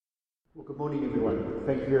Well, good morning, everyone.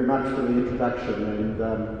 Thank you very much for the introduction. And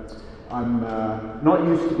I'm not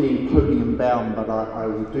used to being podium bound, but I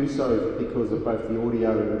will do so because of both the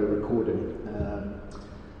audio and the recording.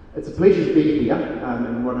 It's a pleasure to be here,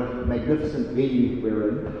 and what a magnificent venue we're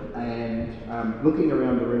in. And looking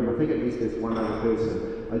around the room, I think at least there's one other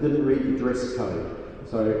person. I didn't read the dress code,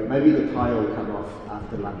 so maybe the tie will come off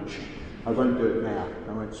after lunch. I won't do it now.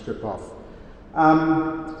 I won't strip off.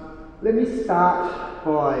 Let me start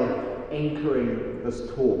by anchoring this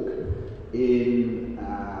talk in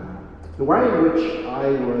the way in which I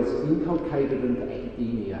was inculcated into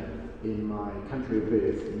academia in my country of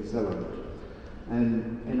birth, New Zealand.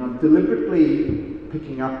 And I'm deliberately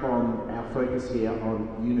picking up on our focus here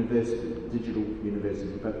on university, digital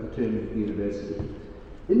university, but the term university.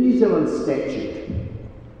 In New Zealand statute,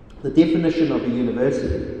 the definition of a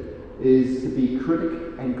university is to be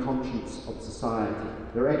critic and conscience of society.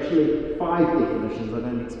 There are actually 5 definitions. I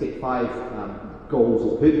don't expect 5 goals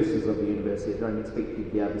or purposes of the university. I don't expect you to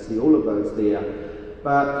be able to see all of those there.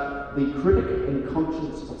 But the critic and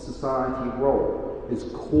conscience of society role is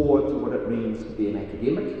core to what it means to be an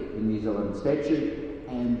academic in New Zealand statute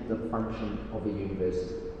and the function of a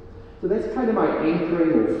university. So that's kind of my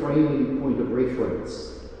anchoring or framing point of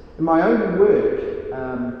reference. In my own work,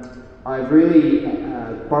 I've really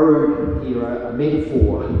borrowed here a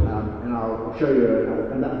metaphor, and I'll show you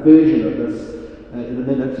a version of this in a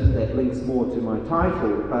minute that links more to my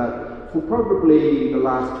title. But for probably the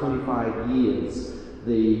last 25 years,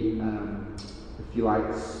 the, if you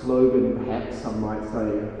like, slogan, perhaps some might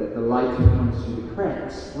say, that the light comes through the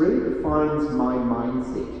cracks, really defines my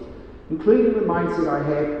mindset, including the mindset I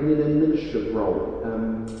have in an administrative role.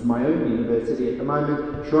 My own university at the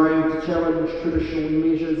moment, trying to challenge traditional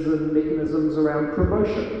measures and mechanisms around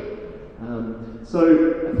promotion.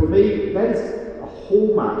 So for me, that is a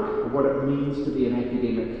hallmark of what it means to be an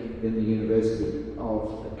academic in the university,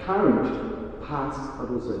 of the current, past, but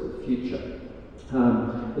also the future.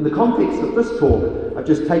 In the context of this talk, I've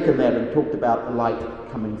just taken that and talked about the light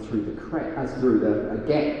coming through the cracks, through the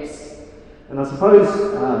gaps. And I suppose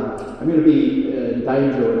I'm going to be in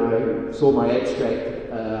danger when I saw my abstract,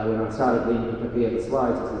 when I started then to prepare the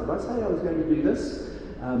slides. I said, did I say I was going to do this?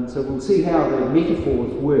 So we'll see how the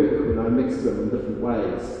metaphors work when I mix them in different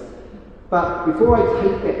ways. But before I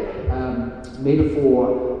take that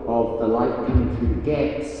metaphor of the light coming through the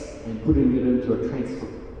gaps and putting it into a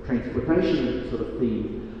transportation sort of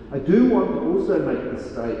theme, I do want to also make the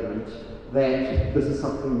statement that this is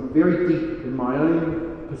something very deep in my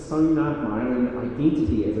own persona, my own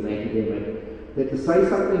identity as an academic, that to say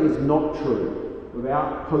something is not true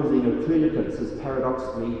without posing alternatives is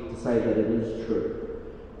paradoxically to say that it is true.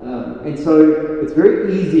 And so it's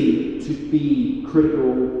very easy to be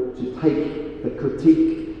critical, to take the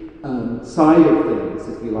critique side of things,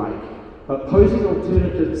 if you like, but posing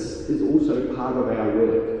alternatives is also part of our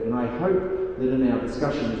work. And I hope that in our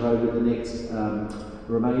discussions over the next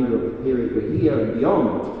remainder of the period we're here and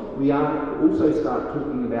beyond, we also start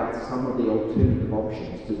talking about some of the alternative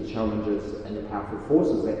options to the challenges and the powerful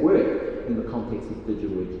forces that work in the context of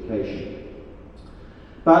digital education.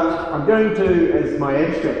 But I'm going to, as my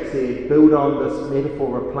abstract said, build on this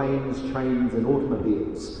metaphor of planes, trains and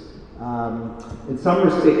automobiles. In some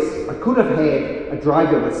respects, I could have had a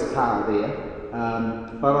driverless car there,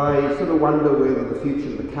 but I sort of wonder whether the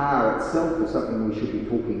future of the car itself is something we should be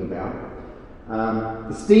talking about.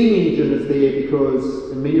 The steam engine is there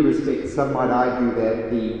because, in many respects, some might argue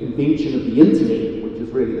that the invention of the internet, which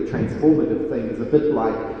is really the transformative thing, is a bit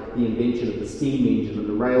like the invention of the steam engine and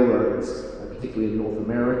the railroads, particularly in North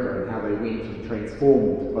America, and how they went and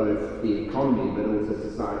transformed both the economy but also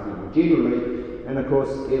society more generally. And of course,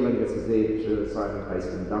 Aer Lingus is there to a site based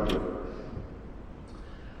in Dublin.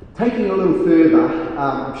 Taking a little further,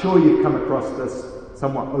 I'm sure you've come across this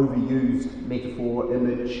somewhat overused metaphor,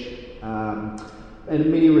 image. And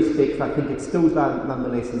in many respects, I think it still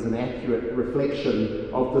nonetheless is an accurate reflection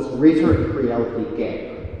of this rhetoric-reality gap.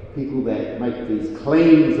 People that make these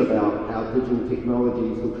claims about how digital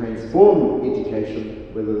technologies will transform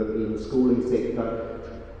education, whether it be in the schooling sector,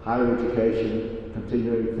 higher education,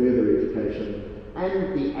 continuing further education,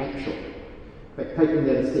 and the actual. In fact, taking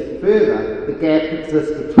that a step further, the gap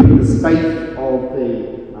exists between the state of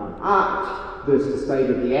the art versus the state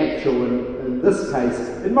of the actual, and in this case,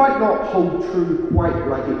 it might not hold true quite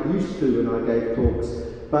like it used to when I gave talks,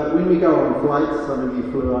 but when we go on flights, some of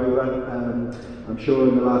you flew over, I'm sure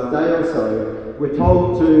in the last day or so, we're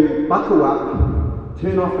told to buckle up,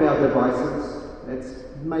 turn off our devices. That's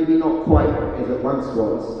maybe not quite as it once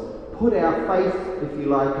was. Put our faith, if you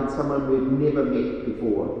like, in someone we've never met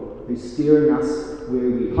before, who's steering us where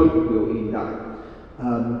we hope we'll end up.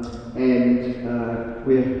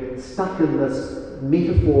 We're stuck in this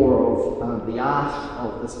metaphor of the art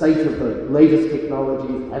of the state of the latest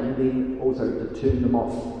technologies and then also to turn them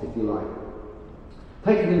off, if you like.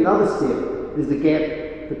 Taking another step, there's the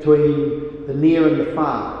gap between the near and the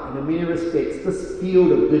far. And in many respects, this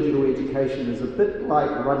field of digital education is a bit like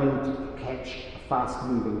running to catch a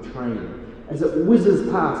fast-moving train. As it whizzes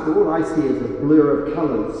past, all I see is a blur of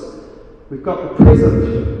colours. We've got the present,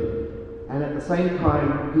 and at the same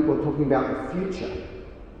time, people are talking about the future.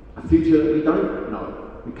 A future that we don't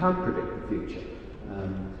know. We can't predict the future.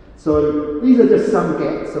 So these are just some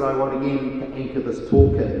gaps that I want again to anchor this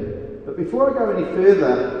talk in. But before I go any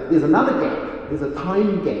further, there's another gap. There's a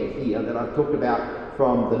time gap here that I've talked about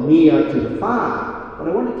from the near to the far. But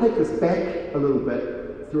I want to take us back a little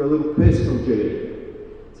bit through a little personal journey.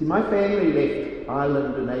 See, my family left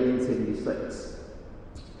Ireland in 1876.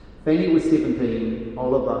 Fanny was 17,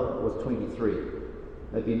 Oliver was 23.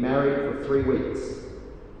 They'd been married for 3 weeks.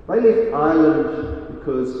 They left Ireland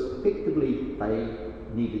because effectively they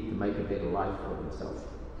needed to make a better life for themselves.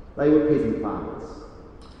 They were peasant farmers.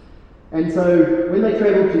 And so when they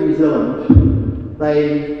travelled to New Zealand,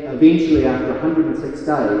 they eventually, after 106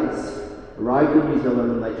 days, arrived in New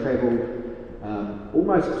Zealand and they travelled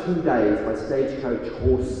almost 2 days by stagecoach,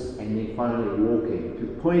 horse, and then finally walking, to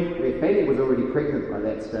the point where Fanny was already pregnant by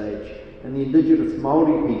that stage, and the indigenous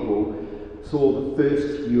Māori people saw the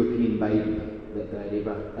first European baby that they'd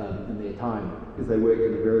ever in their time, because they worked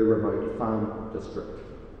in a very remote farm district.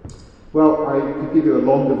 Well, I could give you a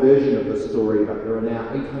longer version of the story, but there are now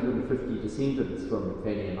 850 descendants from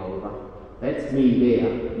Fanny and Oliver. That's me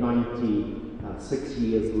there, 96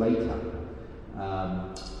 years later.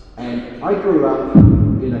 And I grew up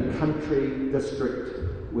in a country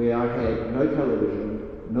district where I had no television,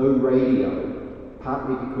 no radio,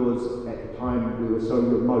 partly because at the time we were so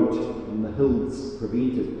remote and the hills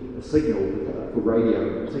prevented a signal for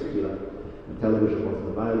radio in particular, and television wasn't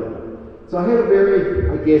available. So I had a very,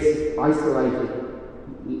 I guess, isolated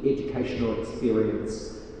educational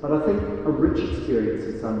experience, but I think a rich experience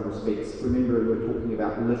in some respects. Remember, we're talking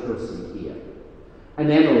about literacy here. An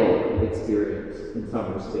analogue experience in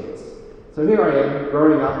some respects. So here I am,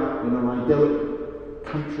 growing up in an idyllic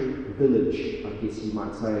country village, I guess you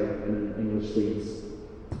might say in an English sense.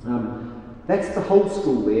 That's the whole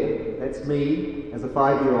school there. That's me as a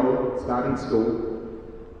 5-year-old starting school.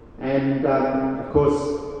 And of course,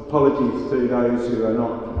 apologies to those who are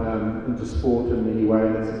not into sport in any way.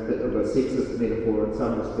 It's a bit of a sexist metaphor in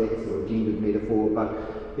some respects, or a gendered metaphor, but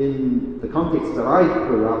in the context that I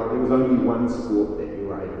grew up, there was only one sport that you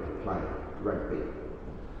were able to play, rugby.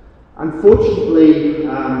 Unfortunately,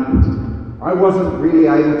 I wasn't really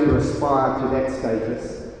able to aspire to that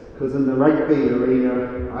status, because in the rugby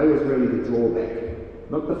arena, I was really the drawback,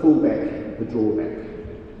 not the fullback, the drawback.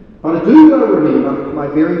 But I do remember my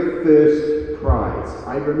very first prize.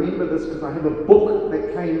 I remember this because I have a book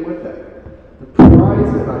that came with it. The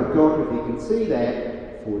prize that I got, if you can see that,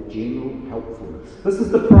 for general helpfulness. This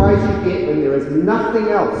is the prize you get when there is nothing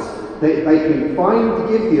else that they can find to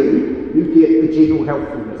give you. You get the General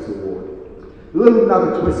Helpfulness Award. A little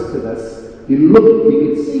another twist to this. If you look,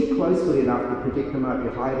 you can see closely enough, the projector might be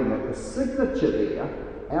hiding it, the signature there,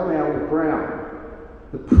 L.L. Brown.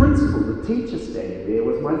 The principal, the teacher standing there,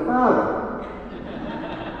 was my father.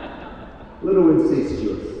 A little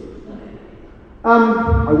incestuous.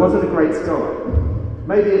 I wasn't a great scholar.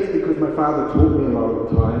 Maybe it's because my father taught me a lot of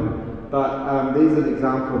the time, but there's an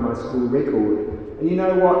example of my school record. And you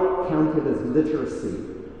know what counted as literacy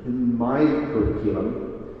in my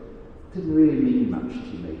curriculum didn't really mean much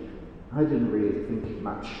to me. I didn't really think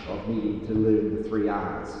much of needing to learn the 3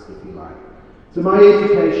 R's, if you like. So my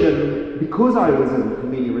education, because I was in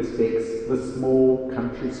many respects the small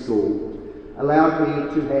country school, allowed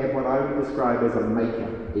me to have what I would describe as a maker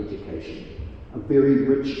education. A very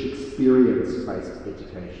rich experience-based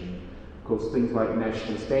education. Of course, things like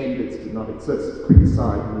national standards did not exist. Quick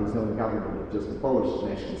aside, the New Zealand government have just abolished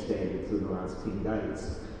national standards in the last 10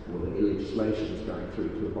 days. Well, the legislation is going through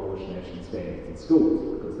to abolish national standards in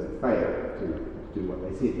schools because they failed to do what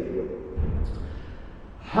they said they would.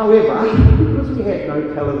 However, because we had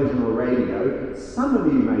no television or radio, some of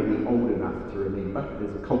you may be old enough to remember,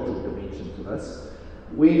 there's a cultural dimension to this,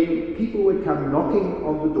 when people would come knocking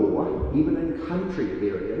on the door, even in country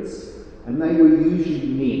areas, and they were usually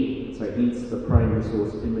men, so hence the primary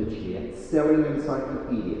source image here, selling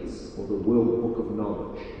encyclopedias or the World Book of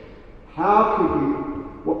Knowledge.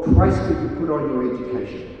 What price could you put on your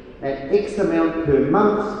education? At X amount per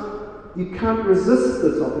month, you can't resist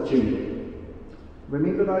this opportunity.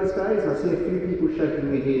 Remember those days? I see a few people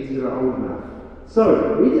shaking their heads who are old enough.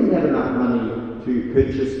 So, we didn't have enough money to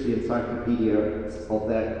purchase the encyclopedias of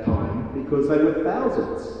that time because they were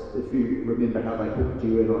thousands, if you remember how they hooked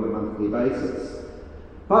you in on a monthly basis.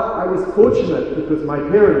 But I was fortunate because my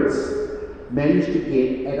parents managed to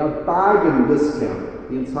get, at a bargain discount,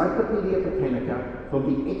 the Encyclopedia Britannica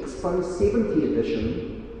from the Expo 70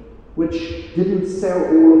 edition, which didn't sell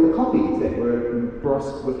all of the copies that were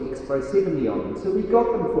embossed with Expo 70 on them. So we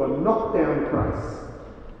got them for a knockdown price.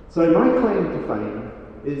 So my claim to fame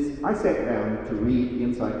is I sat down to read the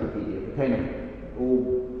Encyclopedia Britannica,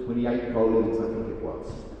 all 28 volumes I think it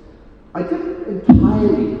was. I didn't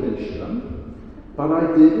entirely finish them, but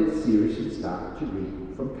I did seriously start to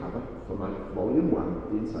read from cover for my volume 1,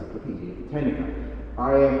 the Encyclopedia Britannica.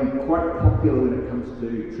 I am quite popular when it comes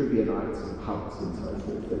to trivia nights and pubs and so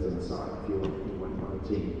forth, as an aside, if you want anyone on my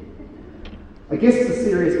team. I guess the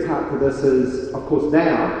serious part to this is, of course,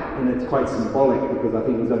 now, and it's quite symbolic because I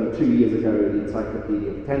think it was only 2 years ago the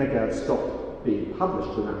Encyclopedia Britannica stopped being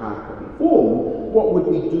published in a hard copy form. What would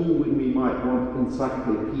we do when we might want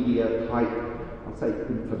encyclopedia type, I'll say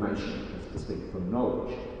information, as distinct from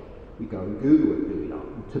knowledge? We go and Google it, do we not?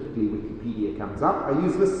 And typically Wikipedia comes up. I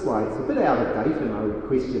use this slide, it's a bit out of date and I would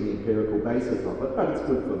question the empirical basis of it, but it's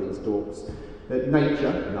good for these talks. That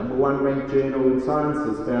Nature, #1 ranked journal in science,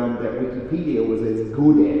 has found that Wikipedia was as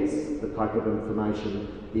good as the type of information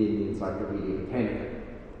in the Encyclopedia Britannica.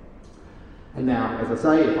 And now, as I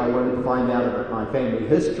say, if I wanted to find out about my family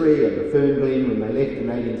history and the Fernglen when they left in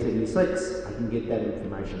 1876, I can get that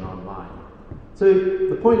information online. So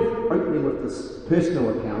the point of opening with this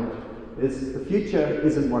personal account is the future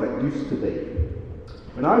isn't what it used to be.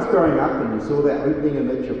 When I was growing up and you saw that opening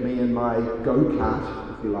image of me in my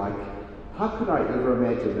go-kart, if you like, how could I ever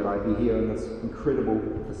imagine that I'd be here in this incredible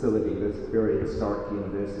facility, this very historic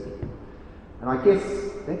university? And I guess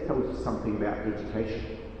that tells you something about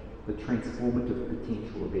education, the transformative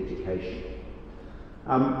potential of education.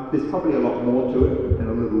 There's probably a lot more to it, and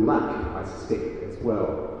a little luck, I suspect, as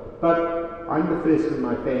well. But I'm the first in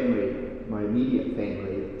my family, my immediate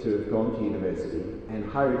family, to have gone to university, and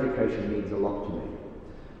higher education means a lot to me.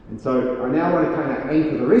 And so I now want to kind of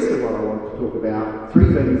anchor the rest of what I want to talk about.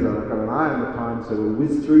 3 things, and I've got an eye on the time, so we'll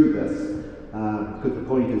whiz through this, because the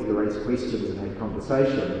point is to raise questions and have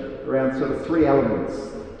conversation around sort of 3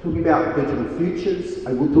 elements. Talking about digital futures,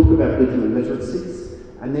 I will talk about digital literacies,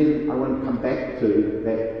 and then I want to come back to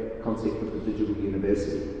that concept of the digital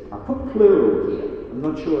university. I put plural here. I'm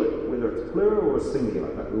not sure whether it's plural or singular,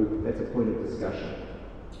 but that's a point of discussion.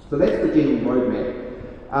 So that's the general roadmap.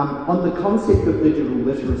 On the concept of digital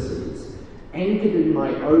literacies, anchored in my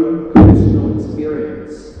own personal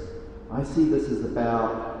experience, I see this as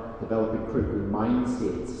about developing critical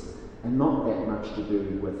mindsets and not that much to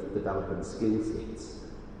do with developing skill sets.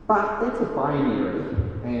 But that's a binary,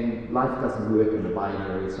 and life doesn't work in a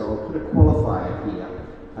binary, so I'll put a qualifier here.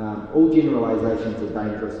 All generalizations are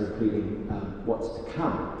dangerous, including what's to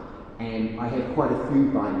come. And I have quite a few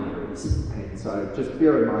binaries, and so just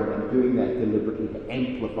bear in mind I'm doing that deliberately to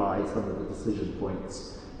amplify some of the decision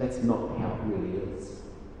points. That's not how it really is.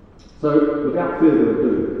 So without further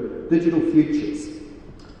ado, digital futures.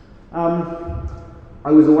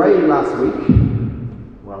 I was away last week.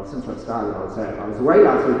 Well, since I started, I'll say it. I was away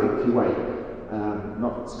last week in Kuwait.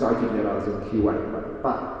 Not skiting that I was in Kuwait,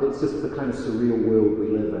 but it's just the kind of surreal world we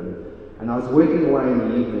live in. And I was working away in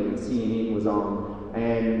the evening, and CNN was on,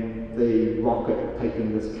 and the rocket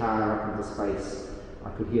taking this car up into space, I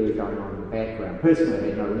could hear it going on in the background. Personally, I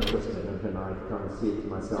had no interest in it, and I kind of said to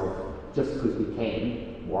myself, just because we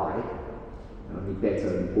can, why? And I think that's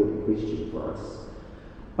an important question for us.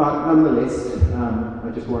 But nonetheless, I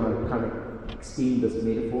just want to kind of extend this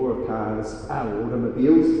metaphor of cars,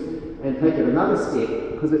 automobiles, and take it another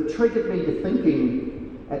step, because it triggered me to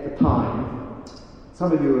thinking at the time.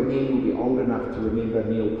 Some of you again will be old enough to remember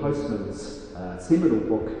Neil Postman's seminal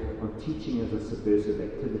book on teaching as a subversive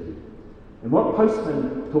activity. And what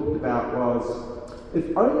Postman talked about was,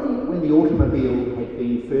 if only when the automobile had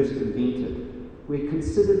been first invented, we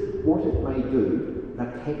considered what it may do,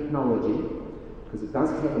 that technology, because it does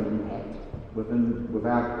have an impact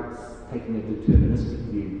without taking a deterministic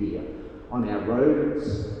view here, on our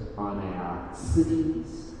roads, on our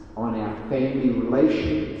cities, on our family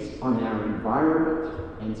relations, on our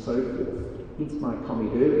environment, and so forth. Hence my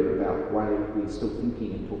comment earlier about why we're still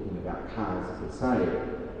thinking and talking about cars per se.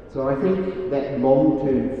 So I think that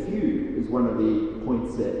long-term view is one of the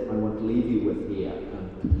points that I want to leave you with here,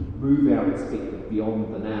 and move our perspective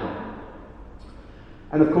beyond the now.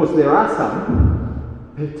 And of course there are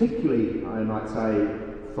some, particularly I might say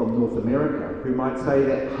from North America, who might say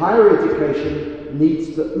that higher education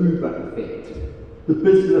needs the Uber effect. The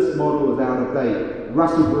business model is out of date.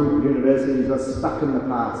 Russell Group universities are stuck in the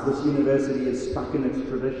past. This university is stuck in its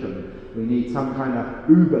tradition. We need some kind of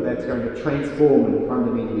Uber that's going to transform and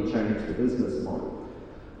fundamentally change the business model.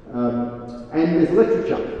 And there's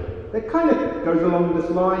literature that kind of goes along this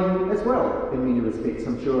line as well, in many respects.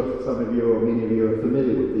 I'm sure some of you or many of you are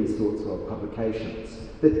familiar with these sorts of publications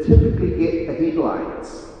that typically get the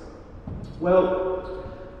headlines. Well,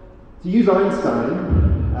 to use Einstein,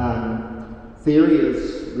 theory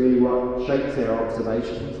is really what shapes our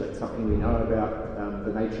observations. That's something we know about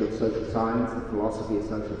the nature of social science, the philosophy of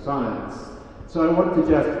social science. So I want to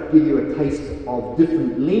just give you a taste of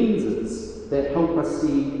different lenses that help us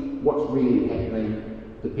see what's really happening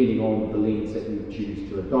depending on the lens that you choose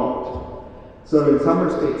to adopt. So in some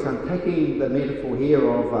respects, I'm taking the metaphor here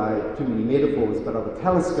of, too many metaphors, but of a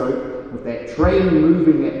telescope with that train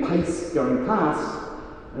moving at pace going past,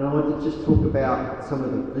 and I want to just talk about some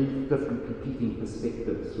of the different competing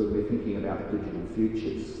perspectives when we're thinking about digital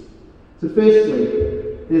futures. So firstly,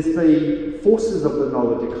 there's the forces of the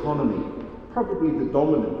knowledge economy, probably the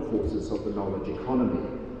dominant forces of the knowledge economy.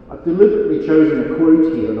 I've deliberately chosen a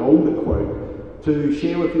quote here, an older quote, to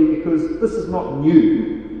share with you because this is not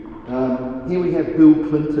new. Here we have Bill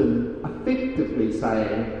Clinton effectively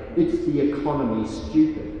saying, it's the economy,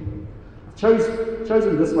 stupid. I've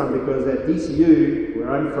chosen this one because at DCU, where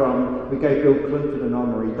I'm from, we gave Bill Clinton an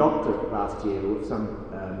honorary doctorate last year with some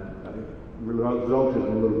resulted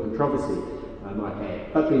in a little controversy, I might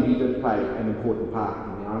add. But then he did play an important part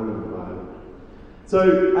in the island of Ireland.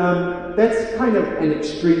 So that's kind of an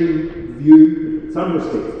extreme view in some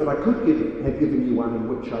respects, but I could have given you one in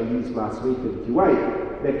which I used last week in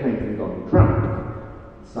Kuwait that came from Donald Trump,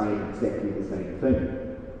 saying exactly the same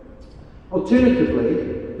thing.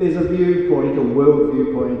 Alternatively, there's a viewpoint, a world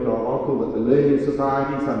viewpoint, or I'll call it the learning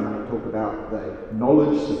society, some might talk about the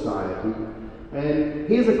knowledge society. And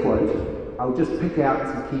here's a quote, I'll just pick out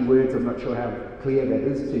some key words, I'm not sure how clear that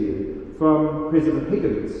is to you, from President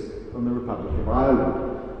Higgins from the Republic of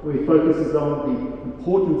Ireland, where he focuses on the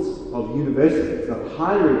importance of universities, of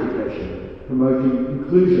higher education, promoting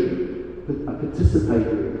inclusion, a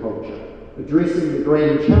participatory culture, addressing the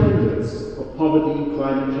grand challenges of poverty,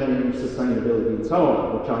 climate change, sustainability, and so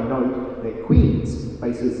on, which I note that Queen's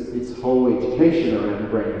bases its whole education around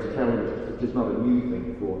grand challenges, which is not a new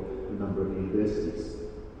thing for a number of universities.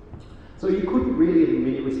 So you could really, in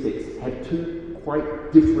many respects, have two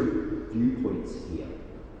quite different viewpoints here.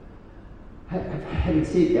 Having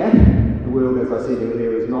said that, the world, as I said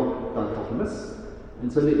earlier, is not dichotomous,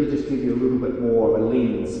 and so let me just give you a little bit more of a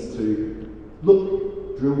lens to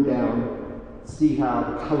look, drill down, see how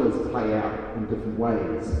the colours play out in different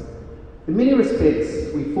ways. In many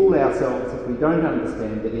respects, we fool ourselves if we don't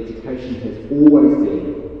understand that education has always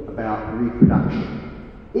been about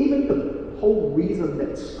reproduction. Even the whole reason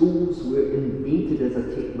that schools were invented as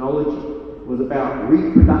a technology was about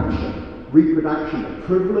reproduction, reproduction of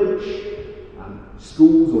privilege,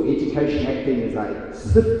 schools or education acting as a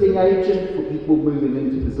sifting agent for people moving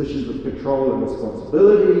into positions of control and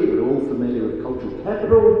responsibility. We're all familiar with cultural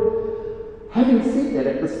capital. Having said that,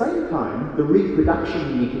 at the same time, the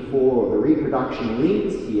reproduction metaphor or the reproduction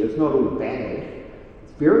lens here is not all bad.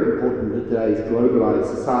 It's very important in today's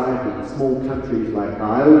globalised society, small countries like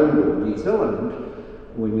Ireland or New Zealand,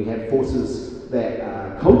 when we have forces that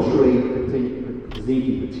are culturally presenting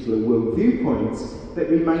particular world viewpoints, that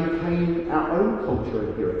we maintain our own culture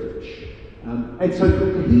and heritage. And social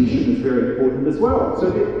cohesion is very important as well. So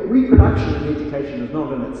that reproduction in education is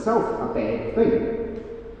not in itself a bad thing.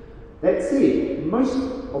 That said, most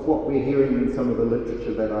of what we're hearing in some of the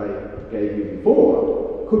literature that I gave you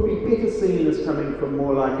before could be better seen as coming from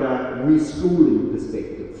more like a reschooling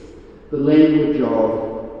perspective. The language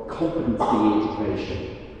of competency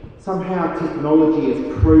education. Somehow technology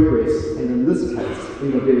is progress, and in this case,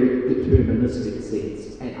 in a very deterministic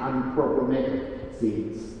sense and unproblematic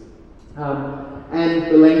sense.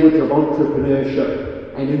 And the language of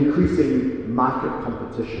entrepreneurship and increasing market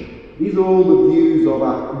competition. These are all the views of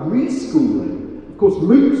a reschooling. Of course,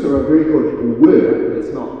 MOOCs are a very good word,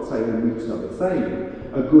 let's not say all MOOCs are the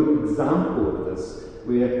same, a good example of this,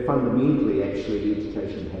 where fundamentally actually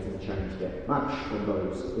education hasn't changed that much from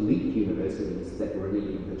those elite universities that were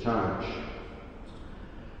leading the charge.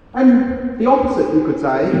 And the opposite, you could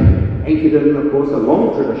say, anchored in, of course, a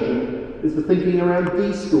long tradition, is the thinking around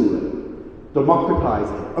deschooling,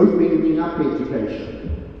 democratising, opening up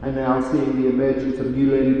education, and now seeing the emergence of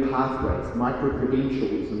new learning pathways,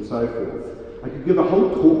 micro-credentials, and so forth. I could give a whole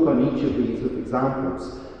talk on each of these with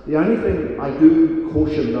examples. The only thing I do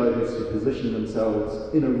caution those who position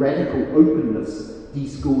themselves in a radical openness,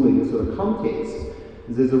 deschooling sort of context,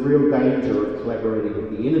 is there's a real danger of collaborating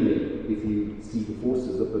with the enemy if you see the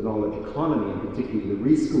forces of the knowledge economy, and particularly the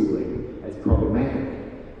reschooling, as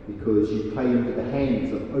problematic, because you play into the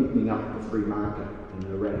hands of opening up the free market and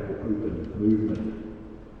the radical open movement.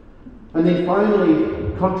 And then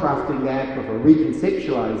finally, contrasting that with a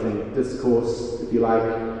reconceptualizing discourse, if you like,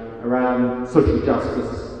 around social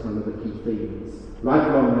justice, one of the key themes,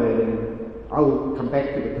 lifelong learning. I'll come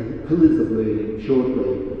back to the pillars of learning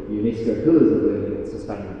shortly, the UNESCO pillars of learning and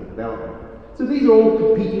sustainable development. So these are all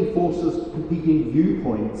competing forces, competing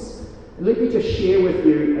viewpoints. And let me just share with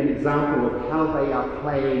you an example of how they are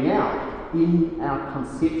playing out in our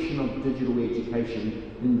conception of digital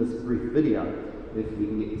education in this brief video, if we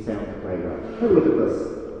can get the sound to play right. Have a look at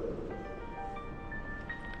this.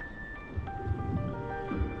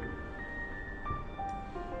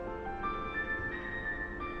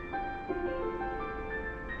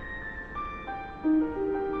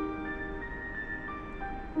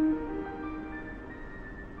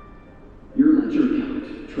 Your ledger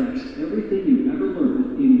account tracks everything you've ever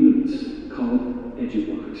learned in units called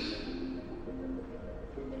EduBlocks.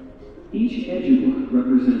 Each EduBlock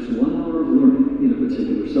represents 1 hour of learning in a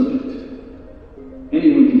particular subject.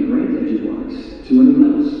 Anyone can grant EduBlocks to anyone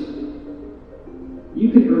else. You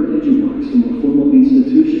can earn EduBlocks from a formal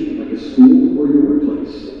institution like a school or your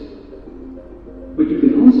workplace. But you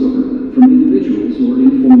can also earn them from individuals or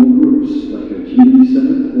informal groups like a community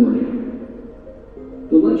center or an app.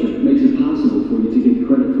 The ledger makes it possible for you to get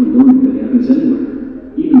credit for learning that happens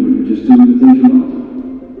anywhere, even when you're just doing the things you love.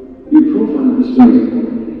 Your profile displays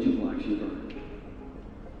all the EduBlocks you've earned.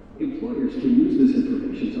 Employers can use this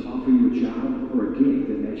information to offer you a job or a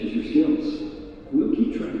gig that matches your skills. We'll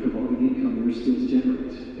keep track of all the income your skills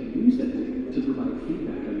generate and use that data to provide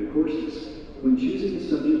feedback on your courses. When choosing a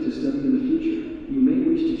subject to study in the future, you may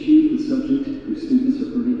wish to choose the subject whose students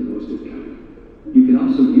are earning the most income. You can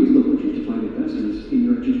also use the ledger to find investors in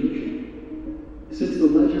your education. Since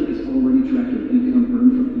the ledger is already tracking income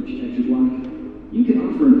earned from each EduBlock, you can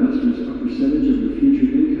offer investors a percentage of your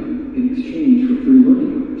future income in exchange for free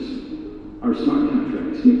learning hours. Our smart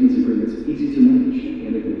contracts make these agreements easy to manage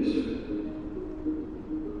and administer.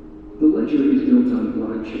 The ledger is built on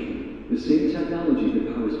blockchain, the same technology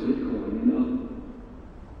that powers Bitcoin and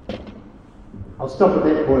other. I'll stop at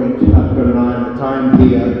that point. I've got an eye on the time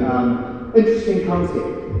here. Interesting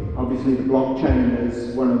concept. Obviously, the blockchain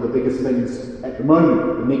is one of the biggest things at the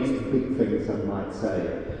moment, the next big thing, some might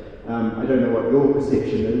say. I don't know what your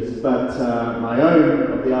perception is, but my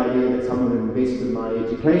own of the idea that someone would invest in my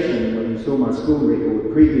education. When you saw my school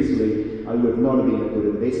record previously, I would not have been a good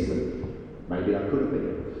investment. Maybe I could have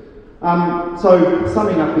been. So,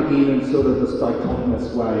 summing up again in sort of this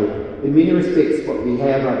dichotomous way, in many respects what we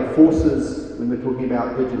have are the forces, when we're talking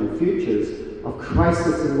about digital futures, of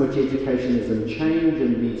crisis in which education is in change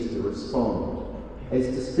and needs to respond, as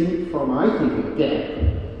distinct from, I think, a gap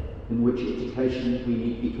in which education we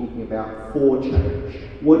need to be talking about for change.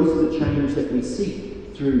 What is the change that we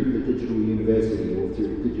seek through the digital university or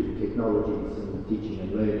through digital technologies and teaching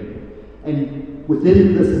and learning? And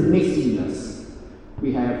within this messiness,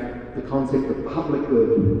 we have the concept of public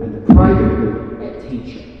good and the private good at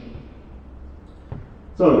tension.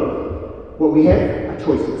 So, what we have are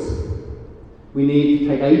choices. We need to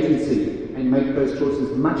take agency and make those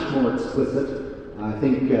choices much more explicit. I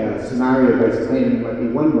think scenario-based planning might be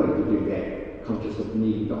one way to do that, conscious of the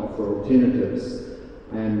need to offer alternatives.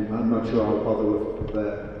 And I'm not sure I'll bother with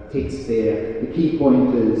the text there. The key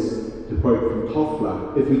point is, to quote from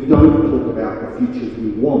Toffler, if we don't talk about the futures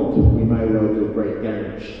we want, we may well do great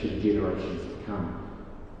damage to the generations to come.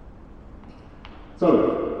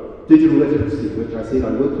 So, digital literacy, which I said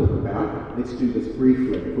I will talk about, let's do this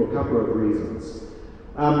briefly for a couple of reasons.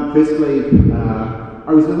 Firstly,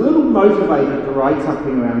 I was a little motivated to write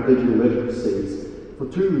something around digital literacies for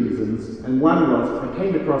two reasons, and one was I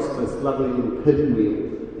came across this lovely little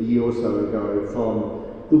pinwheel a year or so ago from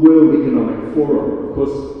the World Economic Forum. Of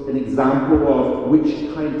course, an example of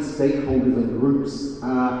which kind of stakeholders and groups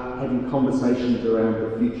are having conversations around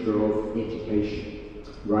the future of education,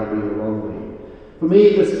 rightly or wrongly. For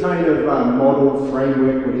me, this kind of model,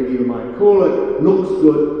 framework, whatever you might call it, looks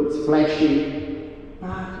good, it's flashy,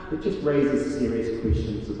 but it just raises serious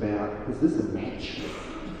questions about, is this a match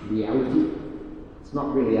with reality? It's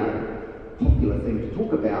not really a popular thing to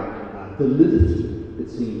talk about, validity, it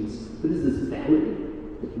seems, but is this valid?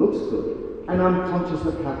 It looks good. And I'm conscious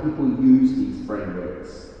of how people use these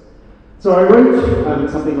frameworks. So I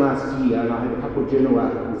wrote something last year, and I have a couple of journal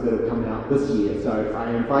articles that have come out this year. So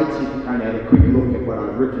I invite you to kind of have a quick look at what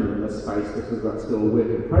I've written in this space. This is still a work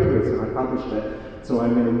in progress, and I published it. So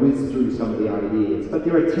I'm going to whiz through some of the ideas. But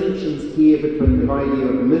there are tensions here between the idea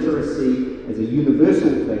of literacy as a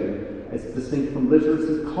universal thing as distinct from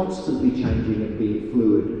literacy, constantly changing and being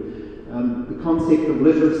fluid. The concept of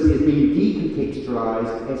literacy is being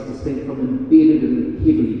decontextualised as distinct from embedded and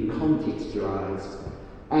heavily contextualised.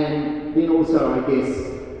 And then also, I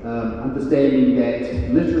guess, understanding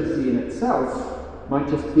that literacy in itself might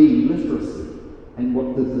just be literacy. And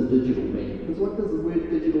what does the digital mean? Because what does the word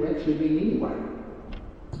digital actually mean anyway?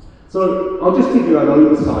 So I'll just give you an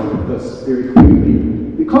oversight of this very quickly.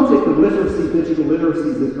 The concept of literacy, digital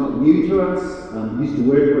literacies, is not new to us. I used to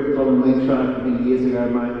work with Colin Langstroth many years ago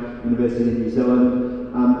at my university in New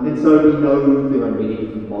Zealand. And so we know there are many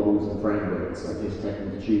different models and frameworks. I just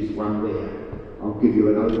happen to choose one there. I'll give you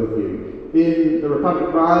an overview. In the Republic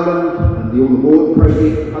of Ireland, the All Aboard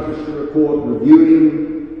project published a report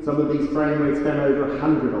reviewing some of these frameworks, found over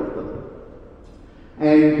 100 of them.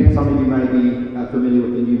 And some of you may be familiar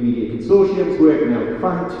with the New Media Consortium's work now at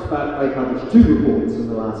front, but they published 2 reports in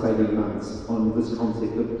the last 18 months on this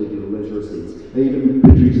concept of digital literacies. They even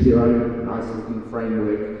produced their own nice looking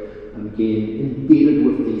framework, and again, embedded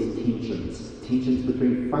with these tensions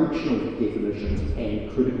between functional definitions and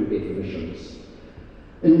critical definitions.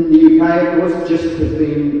 In the UK, of course, JISC has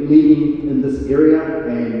been leading in this area,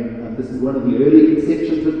 and this is one of the early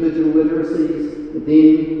conceptions of digital literacies. It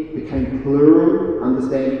then became plural,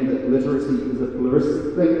 understanding that literacy is a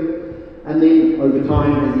pluralistic thing, and then over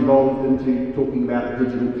time has evolved into talking about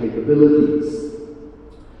digital capabilities.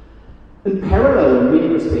 In parallel, in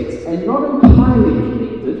many respects, and not entirely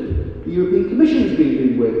connected, the European Commission has been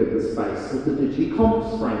doing work in this space with the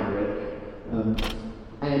DigiComps framework,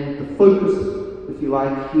 and the focus, if you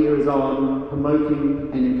like, here is on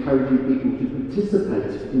promoting and encouraging people to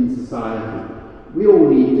participate in society. We all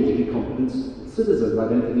need digitally competent citizens. I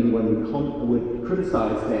don't think anyone would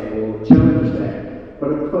criticise that or challenge that, but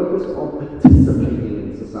a focus on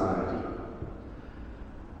participating in society.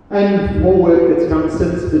 And more work that's come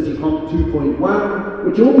since DigiComp 2.1,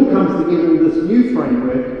 which all comes together in this new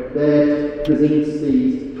framework that presents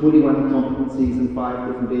these 21 competencies in 5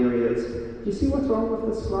 different areas. Do you see what's wrong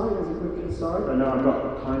with this slide as a quick aside? I know I've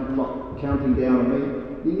got the time clock counting down on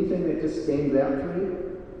me. Anything that just stands out for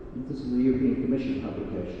you? This is the European Commission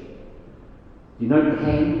publication. Do you note the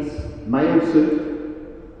hands? Male suit,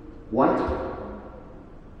 white.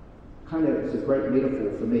 Kind of, it's a great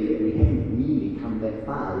metaphor for me that we haven't really come that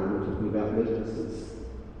far when we're talking about literacies.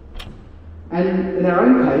 And in our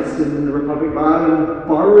own case, in the Republic of Ireland,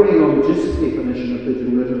 borrowing on JISC's definition of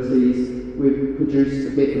digital literacies, we've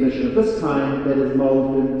produced a definition of this kind that is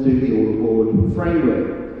moulded into the All Aboard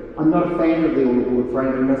framework. I'm not a fan of the All Aboard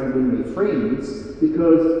framework, it doesn't bring me friends,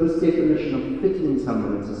 because this definition of fitting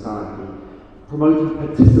someone in society, promoting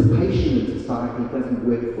participation in society, doesn't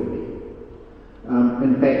work for me.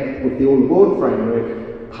 In fact, with the All Aboard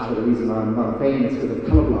framework, part of the reason I'm not a fan is because of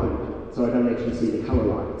colour blind, so I don't actually see the colour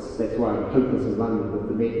lights. That's why I'm hopeless in London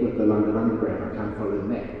with the London Underground. I can't follow the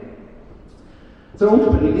map. So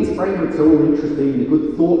ultimately, these frameworks are all interesting. They're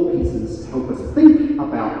good thought pieces to help us think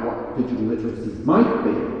about what digital literacies might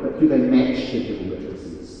be, but do they match digital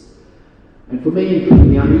literacies? And for me, the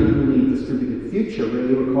unevenly distributed future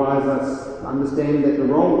really requires us to understand that the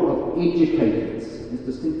role of educators, as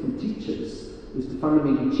distinct from teachers, is to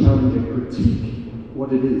fundamentally challenge and critique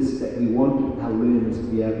what it is that we want our learners to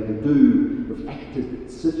be able to do with active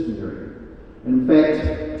citizenry. And in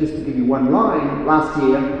fact, just to give you one line, last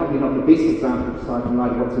year, probably not the best example of citing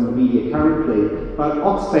like what's in the media currently, but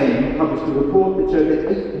Oxfam published a report that showed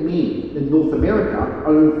that 8 men in North America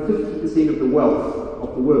own 50% of the wealth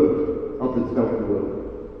of the world, of the developing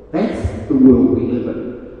world. That's the world we live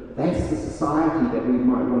in. That's the society that we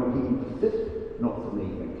might want people to fit. Not for me,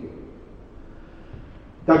 thank you.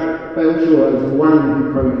 Doug Belshaw is the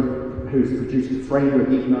one who's produced a framework,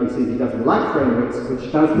 even though he says he doesn't like frameworks,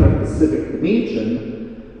 which does have the civic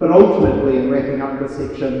dimension. But ultimately, in wrapping up this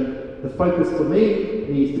section, the focus for me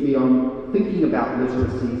needs to be on thinking about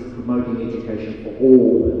literacies, promoting education for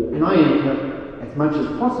all, and I anchor as much as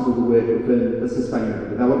possible the work within the Sustainable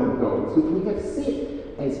Development Goals, which we have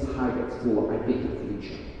set as targets for a better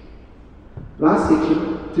future. Last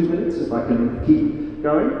section, 2 minutes, if I can keep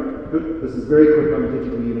going. Good. This is very quick on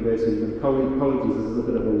digital universities, and apologies, this is a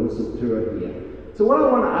bit of a whistle tour here. So what I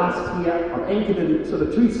want to ask here, I've anchored in sort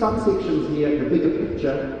of 2 subsections here, the bigger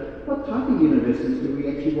picture. What type of universities do we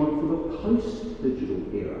actually want for the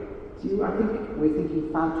post-digital era? See, I think we're thinking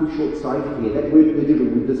far too short-sighted here. That word digital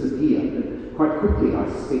will disappear, and quite quickly, I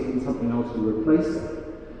suspect, and something else will replace it.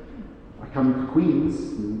 I come to Queen's,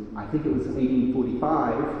 and I think it was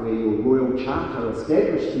 1845, where your Royal Charter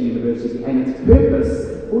established the university and its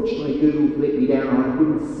purpose. Fortunately, Google let me down, and I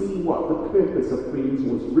couldn't see what the purpose of Queen's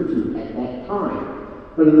was written at that time.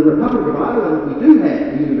 But in the Republic of Ireland, we do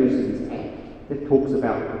have the Universities that talks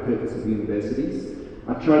about the purpose of universities.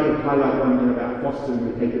 I've tried to highlight one there about fostering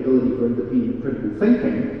the capability for independent critical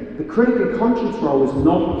thinking. The critic and conscience role is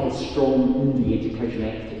not as strong in the Education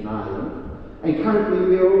Act in Ireland. And currently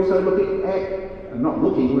we are also looking at,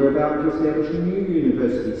 we're about to establish new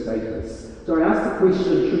university status. So I asked the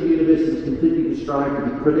question, should universities completely strive to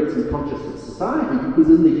be critics and conscious of society? Because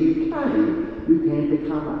in the UK, you can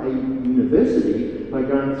become a university by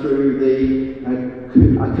going through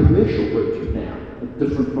a commercial route now,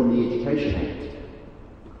 different from the Education Act.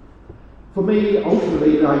 For me,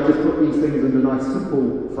 ultimately, I just put these things into nice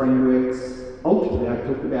simple frameworks. Ultimately, I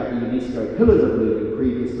talked about the UNESCO pillars of learning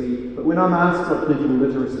previously, but when I'm asked what digital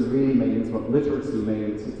literacy really means, what literacy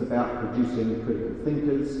means, it's about producing critical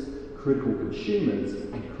thinkers, critical consumers,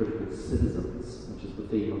 and critical citizens, which is the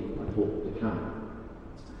theme of my talk to come.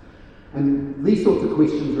 And these sorts of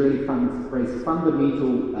questions really raise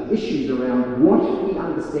fundamental issues around what we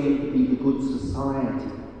understand to be the good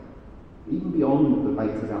society, even beyond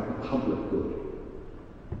debates about the public good.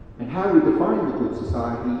 And how we define the good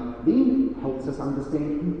society then helps us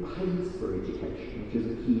understand who pays for education, which is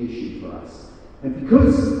a key issue for us. And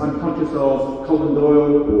because I'm conscious of Conan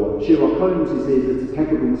Doyle or Sherlock Holmes, who says it's a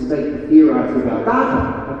capital mistake to theorise about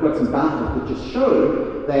data, I've got some data that just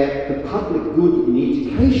show that the public good in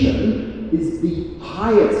education is the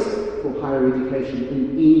highest for higher education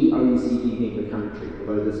in any OECD member country,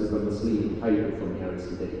 although this is a misleading table from the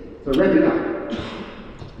OECD. So wrapping up,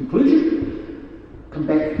 conclusion, come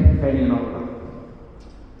back to Fanny and Oliver.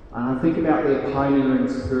 And I think about their pioneering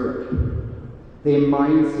spirit, their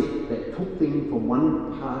mindset that took them from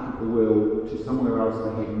one part of the world to somewhere else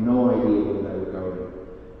they had no idea where they were going.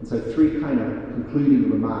 And so three kind of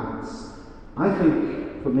concluding remarks. I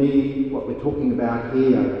think, for me, what we're talking about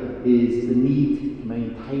here is the need to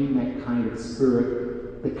maintain that kind of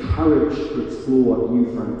spirit, the courage to explore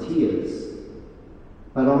new frontiers.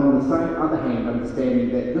 But on the other hand,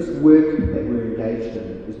 understanding that this work that we're engaged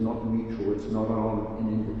in is not neutral, it's not on an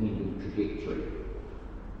independent trajectory.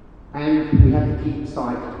 And we have to keep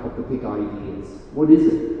sight of the big ideas. What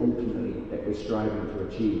is it, ultimately, that we're striving to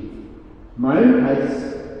achieve? In my own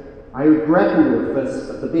case, I grapple with this,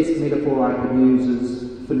 but the best metaphor I can use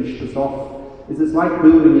is, finish this off, is it's like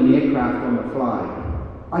building an aircraft on the fly.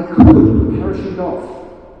 I could parachute off,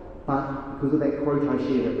 but because of that quote I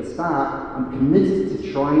shared at the start, I'm committed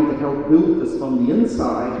to trying to help build this from the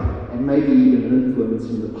inside and maybe even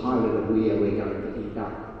influencing the pilot of where we're going to end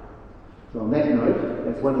up. So on that note,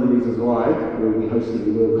 that's one of the reasons why we'll be hosting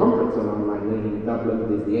the World Conference on Online Learning in Dublin.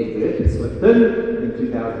 There's the advert, it slipped in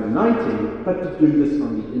 2019, but to do this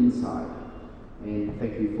from the inside. And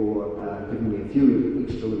thank you for giving me a few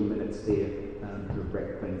extra little minutes there to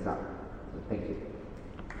wrap things up. So thank you.